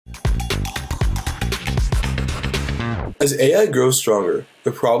As AI grows stronger,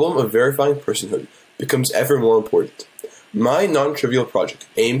 the problem of verifying personhood becomes ever more important. My non-trivial project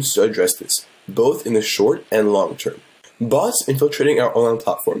aims to address this, both in the short and long term. Bots infiltrating our online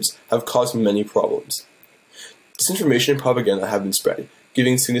platforms have caused many problems. Disinformation and propaganda have been spread,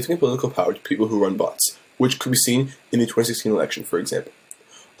 giving significant political power to people who run bots, which could be seen in the 2016 election, for example.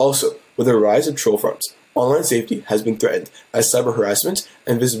 Also, with the rise of troll farms, online safety has been threatened as cyber harassment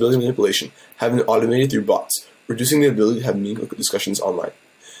and visibility manipulation have been automated through bots, reducing the ability to have meaningful discussions online.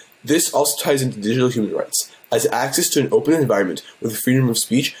 This also ties into digital human rights, as access to an open environment with freedom of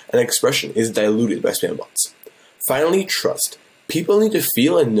speech and expression is diluted by spam bots. Finally, trust. People need to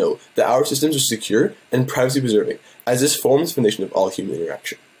feel and know that our systems are secure and privacy-preserving, as this forms the foundation of all human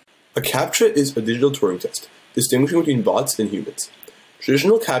interaction. A CAPTCHA is a digital Turing test, distinguishing between bots and humans.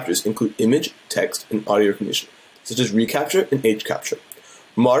 Traditional CAPTCHAs include image, text, and audio recognition, such as reCAPTCHA and HCAPTCHA.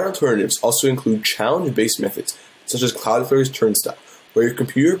 Modern alternatives also include challenge-based methods, such as Cloudflare's turnstile, where your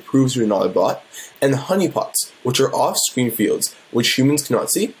computer proves you're not a bot, and honeypots, which are off-screen fields which humans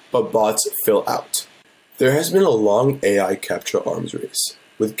cannot see, but bots fill out. There has been a long AI CAPTCHA arms race,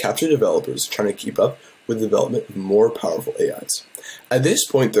 with CAPTCHA developers trying to keep up with the development of more powerful AIs. At this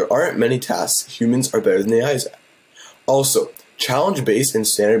point, there aren't many tasks humans are better than AIs at. Also, challenge-based and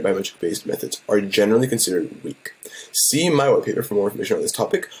standard biometric-based methods are generally considered weak. See my webpaper for more information on this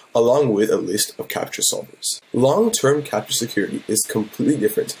topic, along with a list of CAPTCHA solvers. Long-term CAPTCHA security is completely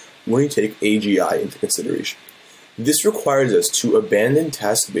different when you take AGI into consideration. This requires us to abandon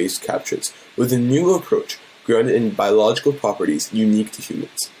task-based CAPTCHAs with a new approach grounded in biological properties unique to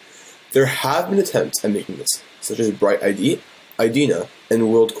humans. There have been attempts at making this, such as BrightID, IDENA, and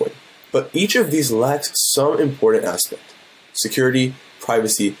WorldCoin, but each of these lacks some important aspect: security,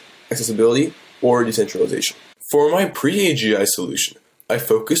 privacy, accessibility, or decentralization. For my pre-AGI solution, I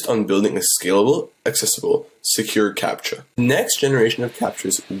focused on building a scalable, accessible, secure CAPTCHA. The next generation of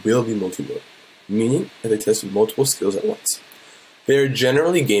CAPTCHAs will be multimodal, meaning that they test multiple skills at once. They are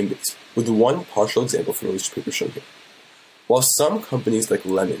generally game-based, with one partial example from a research paper shown here. While some companies like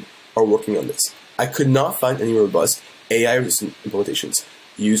Lemon are working on this, I could not find any robust AI-resistant implementations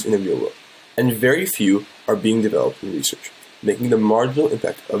used in the real world, and very few are being developed in research, making the marginal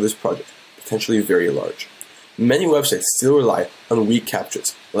impact of this project potentially very large. Many websites still rely on weak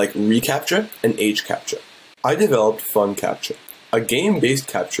CAPTCHAs, like reCAPTCHA and HCAPTCHA. I developed FunCAPTCHA, a game-based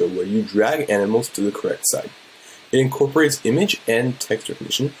CAPTCHA where you drag animals to the correct side. It incorporates image and text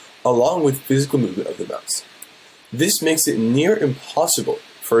recognition along with physical movement of the mouse. This makes it near impossible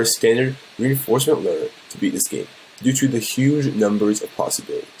for a standard reinforcement learner to beat this game due to the huge numbers of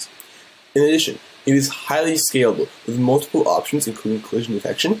possibilities. In addition, it is highly scalable with multiple options including collision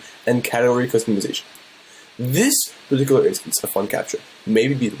detection and category customization. This particular instance of FunCAPTCHA may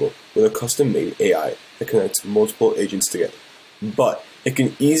be beatable with a custom-made AI that connects multiple agents together, but it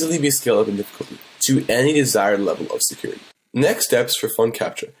can easily be scaled up in difficulty to any desired level of security. Next steps for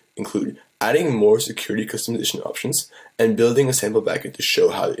FunCAPTCHA include adding more security customization options and building a sample packet to show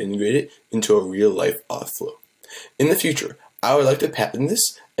how to integrate it into a real-life auth flow. In the future, I would like to patent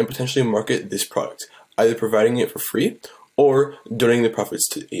this and potentially market this product, either providing it for free or donating the profits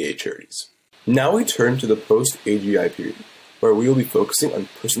to AA charities. Now we turn to the post-AGI period, where we will be focusing on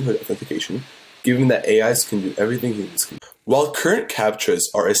personhood authentication, given that AIs can do everything humans can. While current CAPTCHAs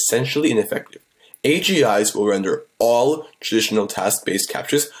are essentially ineffective, AGIs will render all traditional task-based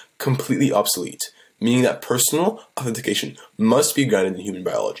CAPTCHAs completely obsolete, meaning that personal authentication must be grounded in human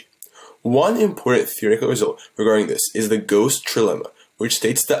biology. One important theoretical result regarding this is the ghost trilemma, which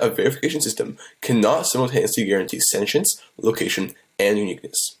states that a verification system cannot simultaneously guarantee sentience, location, and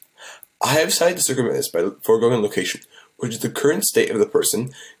uniqueness. I have decided to circumvent this by foregoing location, which is the current state of the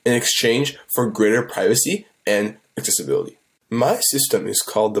person, in exchange for greater privacy and accessibility. My system is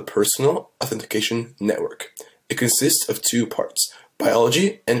called the Personal Authentication Network. It consists of two parts,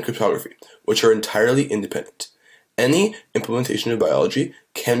 biology and cryptography, which are entirely independent. Any implementation of biology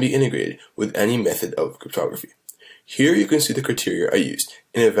can be integrated with any method of cryptography. Here you can see the criteria I used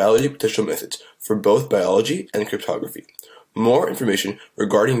in evaluating potential methods for both biology and cryptography. More information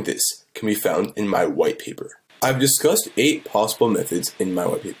regarding this can be found in my white paper. I've discussed 8 possible methods in my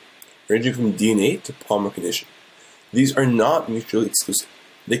white paper, ranging from DNA to palm recognition. These are not mutually exclusive.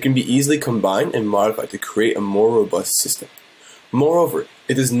 They can be easily combined and modified to create a more robust system. Moreover,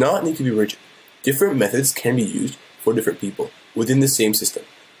 it does not need to be rigid. Different methods can be used for different people within the same system,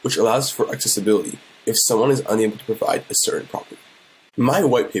 which allows for accessibility if someone is unable to provide a certain property. My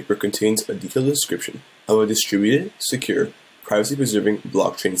white paper contains a detailed description of a distributed, secure, privacy-preserving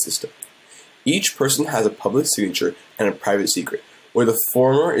blockchain system. Each person has a public signature and a private secret, where the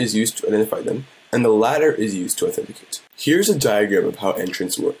former is used to identify them and the latter is used to authenticate. Here's a diagram of how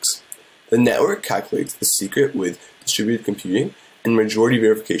entrance works. The network calculates the secret with distributed computing and majority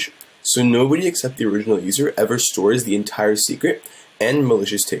verification, so nobody except the original user ever stores the entire secret, and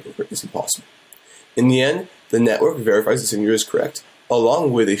malicious takeover is impossible. In the end, the network verifies the signature is correct,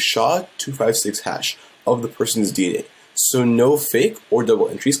 along with a SHA-256 hash of the person's DNA, so no fake or double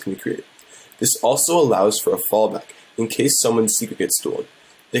entries can be created. This also allows for a fallback in case someone's secret gets stolen.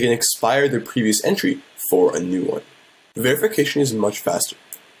 They can expire their previous entry for a new one. Verification is much faster.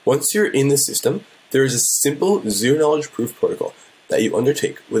 Once you're in the system, there is a simple zero-knowledge proof protocol that you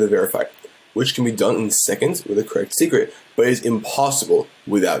undertake with a verifier, which can be done in seconds with a correct secret, but is impossible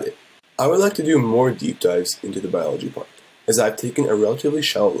without it. I would like to do more deep dives into the biology part, as I've taken a relatively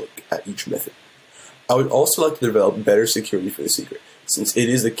shallow look at each method. I would also like to develop better security for the secret, since it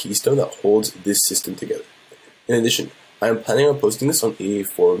is the keystone that holds this system together. In addition, I am planning on posting this on AA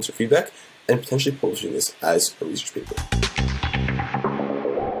forums for feedback, and potentially publishing this as a research paper.